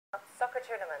Soccer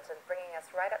tournament and bringing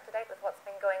us right up to date with what's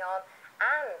been going on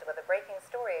and with a breaking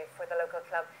story for the local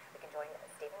club. We can join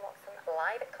Stephen Watson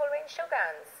live at Coleraine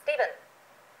Showgrounds. Stephen.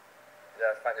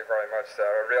 Yes, thank you very much,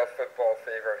 Sarah. Real football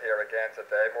fever here again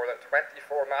today. More than 24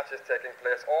 matches taking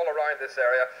place all around this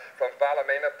area, from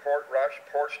Ballymena, Portrush,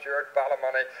 Portstewart,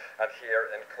 Ballymoney and here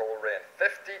in Coleraine.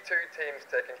 52 teams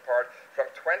taking part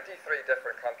from 23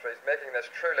 different countries, making this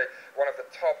truly one of the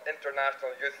top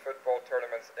international youth football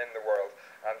tournaments in the world.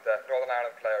 And Northern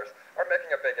Ireland players are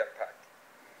making a big impact.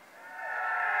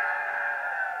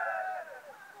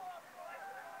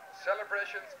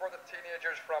 Celebrations for the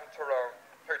teenagers from Tyrone,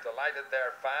 who delighted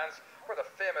their fans with a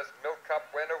famous Milk Cup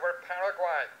win over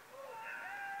Paraguay.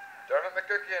 Dermot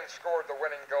McGuckin scored the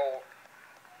winning goal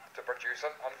to produce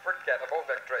an unforgettable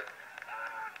victory.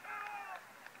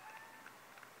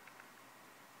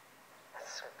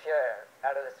 It's pure,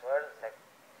 out of this world. Like,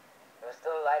 we're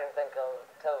still alive and think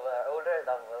until we're older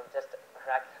that we'll just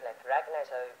recognise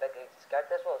how big a skirt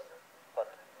this was. But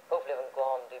hopefully we can go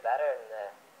on and do better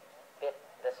and beat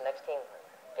this next team and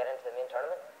get into the main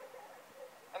tournament.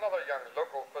 Another young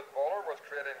local footballer was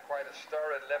creating quite a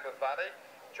stir in Limavady.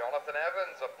 Jonny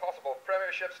Evans, a possible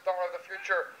Premiership star of the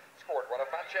future, scored one of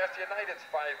Manchester United's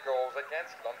 5 goals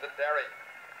against Londonderry.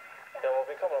 Yeah, we'll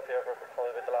be coming up here for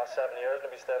probably about the last 7 years and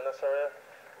I'll be staying in this area.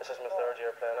 This is my 3rd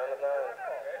year playing in it now.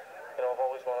 And, I've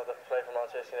always wanted to play for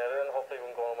Manchester United and hopefully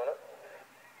we can go and win it.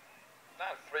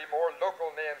 And 3 more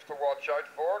local names to watch out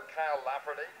for: Kyle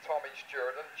Lafferty, Tommy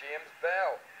Stewart and James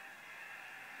Bell.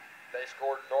 They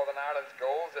scored Northern Ireland's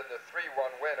goals in the 3-1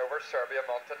 win over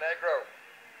Serbia-Montenegro.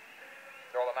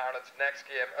 Northern Ireland's next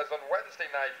game is on Wednesday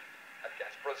night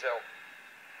against Brazil.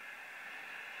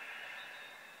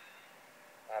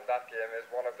 And that game is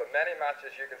one of the many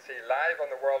matches you can see live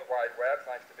on the World Wide Web,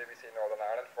 thanks to BBC Northern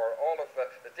Ireland. For all of the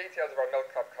details of our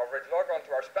Milk Cup coverage, log on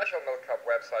to our special Milk Cup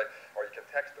website, or you can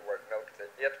text the word milk to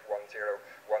 81010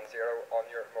 on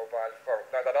your mobile phone.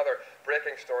 Now, that other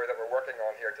breaking story that we're working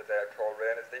on here today at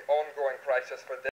Coleraine is the ongoing crisis for